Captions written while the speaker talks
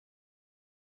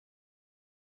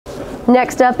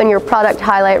Next up in your product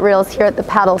highlight reels here at the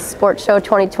Paddle Sports Show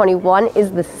 2021 is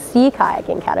the sea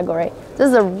kayaking category. This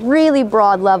is a really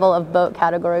broad level of boat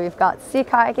category. We've got sea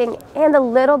kayaking and a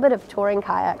little bit of touring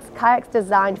kayaks. Kayaks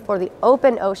designed for the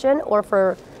open ocean or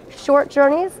for short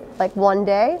journeys, like one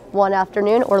day, one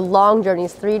afternoon, or long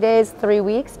journeys, 3 days, 3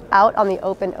 weeks, out on the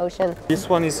open ocean. This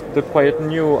one is quite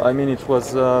new. I mean, it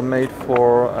was made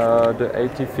for the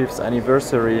 85th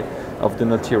anniversary of the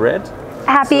Naughty Red.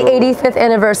 Happy 85th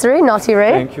anniversary, Naughty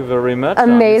Red. Thank you very much.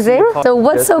 Amazing. So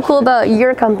what's so cool about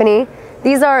your company?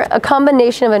 These are a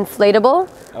combination of inflatable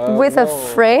with a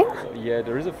frame. Yeah,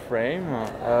 there is a frame,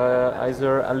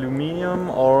 either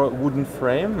aluminium or wooden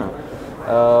frame.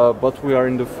 But we are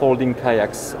in the folding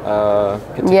kayaks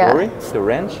category, the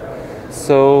range.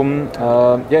 So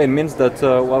yeah, it means that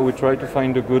well, we try to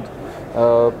find a good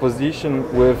position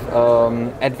with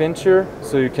adventure,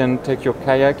 so you can take your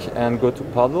kayak and go to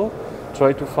paddle.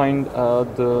 Try to find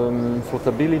the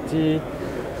floatability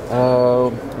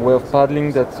way of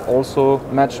paddling that also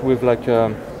match with like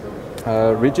a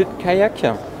rigid kayak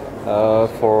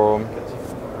for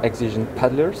exigent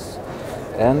paddlers,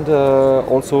 and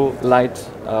also light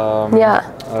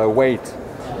weight.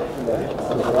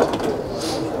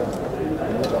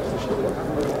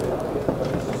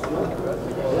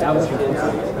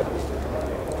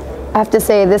 I have to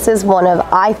say, this is one of,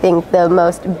 I think, the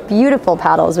most beautiful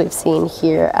paddles we've seen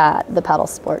here at the Paddle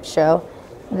Sports Show.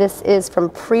 This is from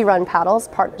Pre-Run Paddles,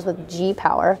 partners with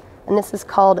G-Power, and this is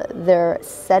called their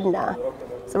Sedna.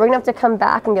 So we're gonna have to come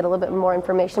back and get a little bit more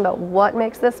information about what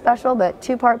makes this special, but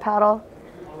 2-part paddle,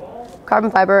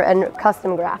 carbon fiber, and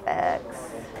custom graphics.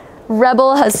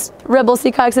 Rebel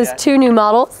Sea Kayaks has 2 new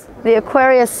models, the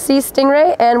Aquarius Sea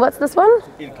Stingray, and what's this one?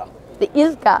 Ilka. The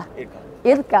Ilka.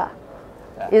 Ilka.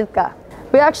 Ilka.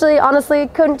 We actually honestly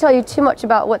couldn't tell you too much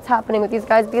about what's happening with these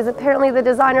guys because apparently the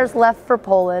designers left for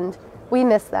Poland. We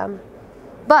miss them.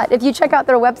 But if you check out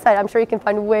their website, I'm sure you can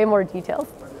find way more details.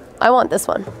 I want this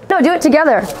one. No, do it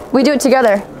together. We do it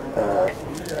together.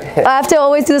 I have to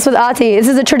always do this with Ati. This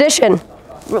is a tradition.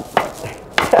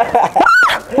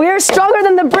 We are stronger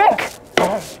than the brick.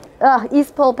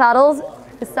 East Pole paddles,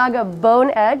 the Saga Bone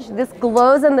Edge. This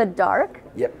glows in the dark.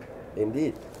 Yep,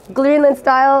 indeed. Greenland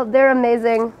style, they're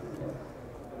amazing.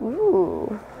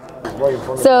 Ooh.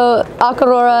 So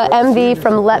Akarora MV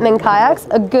from Letman Kayaks,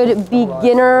 a good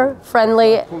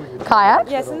beginner-friendly kayak.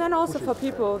 Yes, and then also for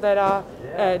people that are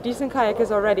decent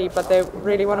kayakers already, but they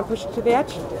really want to push it to the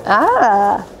edge.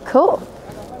 Ah, cool.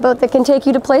 Boat that can take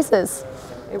you to places.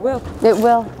 It will. It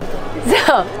will.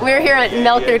 So we're here at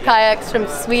Melker Kayaks from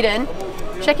Sweden,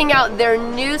 checking out their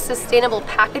new sustainable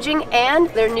packaging and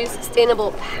their new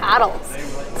sustainable paddles.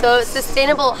 So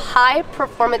sustainable high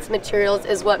performance materials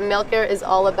is what Melker is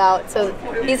all about. So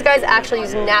these guys actually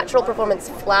use natural performance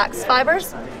flax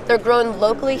fibers. They're grown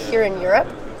locally here in Europe.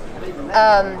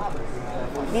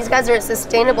 These guys are a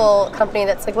sustainable company.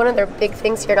 That's like one of their big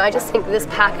things here. And I just think this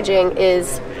packaging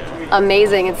is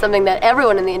amazing. It's something that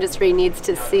everyone in the industry needs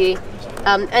to see.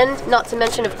 And not to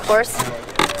mention, of course,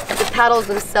 the paddles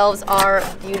themselves are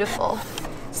beautiful.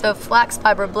 So flax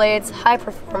fiber blades, high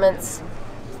performance,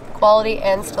 quality,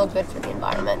 and still good for the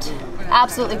environment.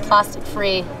 Absolutely plastic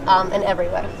free in every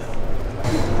way.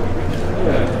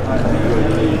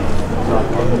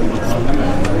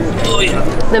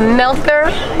 The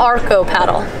Melker Arco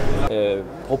paddle.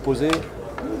 Proposer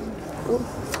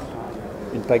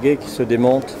une pagaie qui se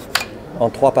démonte en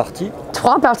 3 parties.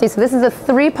 3 parties. So this is a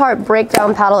 3-part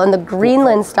breakdown paddle in the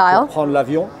Greenland style. Pour prendre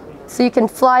l'avion. So you can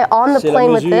fly on the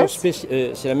plane with this.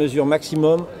 C'est la mesure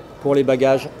maximum pour les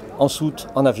bagages en soute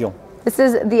en avion. This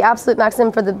is the absolute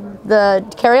maximum for the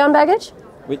carry-on baggage?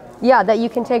 Oui. Yeah, that you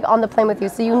can take on the plane with you.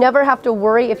 So you never have to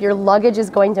worry if your luggage is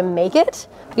going to make it,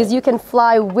 because you can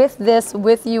fly with this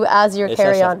with you as your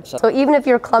carry-on. So even if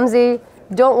you're clumsy,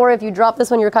 don't worry if you drop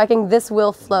this when you're kayaking, this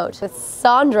will float. With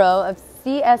Sandro of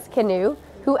CS Canoe,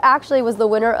 who actually was the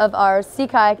winner of our Sea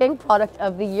Kayaking Product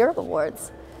of the Year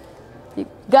Awards. You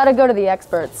gotta go to the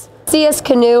experts. CS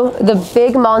Canoe, the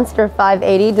big monster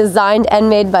 580, designed and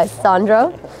made by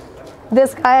Sandro.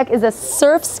 This kayak is a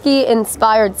surf ski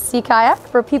inspired sea kayak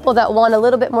for people that want a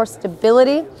little bit more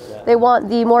stability. They want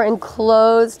the more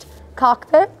enclosed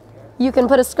cockpit. You can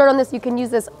put a skirt on this, you can use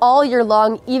this all year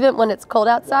long, even when it's cold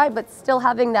outside, but still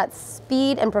having that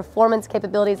speed and performance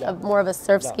capabilities of more of a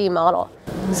surf ski model.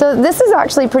 So this is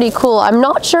actually pretty cool. I'm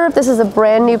not sure if this is a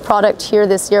brand new product here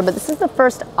this year, but this is the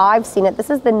first I've seen it. This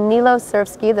is the Nilo Surf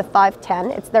Ski, the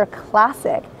 510. It's their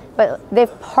classic, but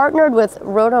they've partnered with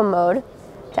Rotomode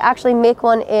to actually make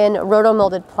one in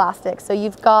roto-molded plastic. So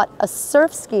you've got a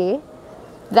surf ski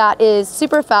that is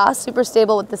super fast, super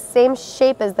stable, with the same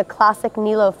shape as the classic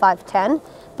Nilo 510,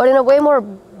 but in a way more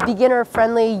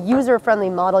beginner-friendly, user-friendly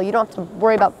model. You don't have to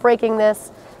worry about breaking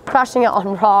this, crashing it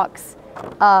on rocks,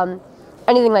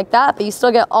 anything like that, but you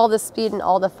still get all the speed and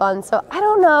all the fun. So I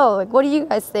don't know, like, what do you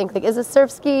guys think? Like, is a surf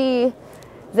ski,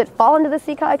 does it fall into the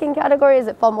sea kayaking category? Does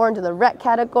it fall more into the rec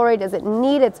category? Does it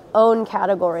need its own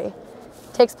category?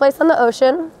 It takes place on the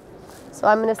ocean, so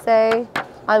I'm gonna say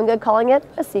I'm good calling it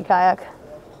a sea kayak.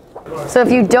 So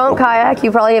if you don't kayak,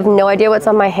 you probably have no idea what's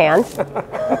on my hand.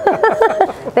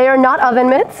 They are not oven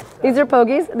mitts. These are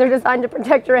pogies. They're designed to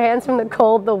protect your hands from the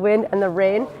cold, the wind, and the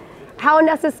rain. How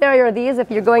necessary are these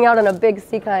if you're going out on a big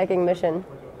sea kayaking mission?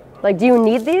 Like, do you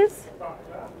need these?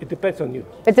 It depends on you.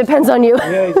 It depends on you.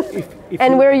 Yeah,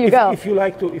 and where you go. If you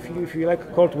like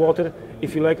cold water,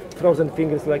 if you like frozen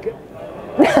fingers, like.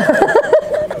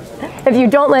 If you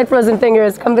don't like frozen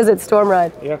fingers, come visit Storm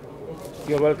Ride. Yeah,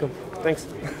 you're welcome. Thanks.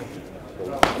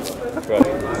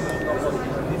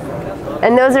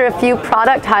 And those are a few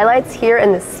product highlights here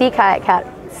in the sea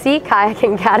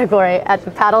kayaking category at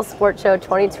the Paddle Sport Show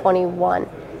 2021.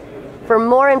 For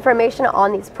more information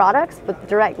on these products, with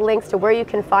direct links to where you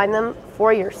can find them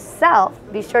for yourself,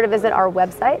 be sure to visit our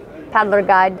website,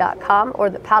 paddlerguide.com, or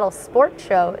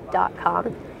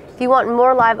thepaddlesportshow.com. If you want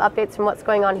more live updates from what's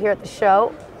going on here at the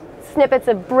show, snippets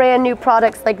of brand new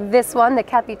products like this one, the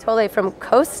Capitole from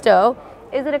Costo.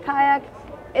 Is it a kayak?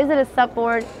 Is it a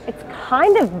supboard? It's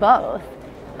kind of both.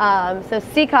 So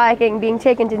sea kayaking being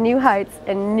taken to new heights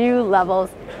and new levels.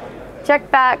 Check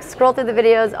back, scroll through the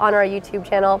videos on our YouTube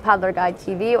channel, Paddler Guide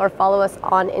TV, or follow us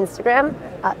on Instagram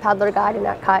at Paddler Guide and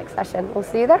at Kayak Session. We'll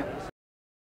see you there.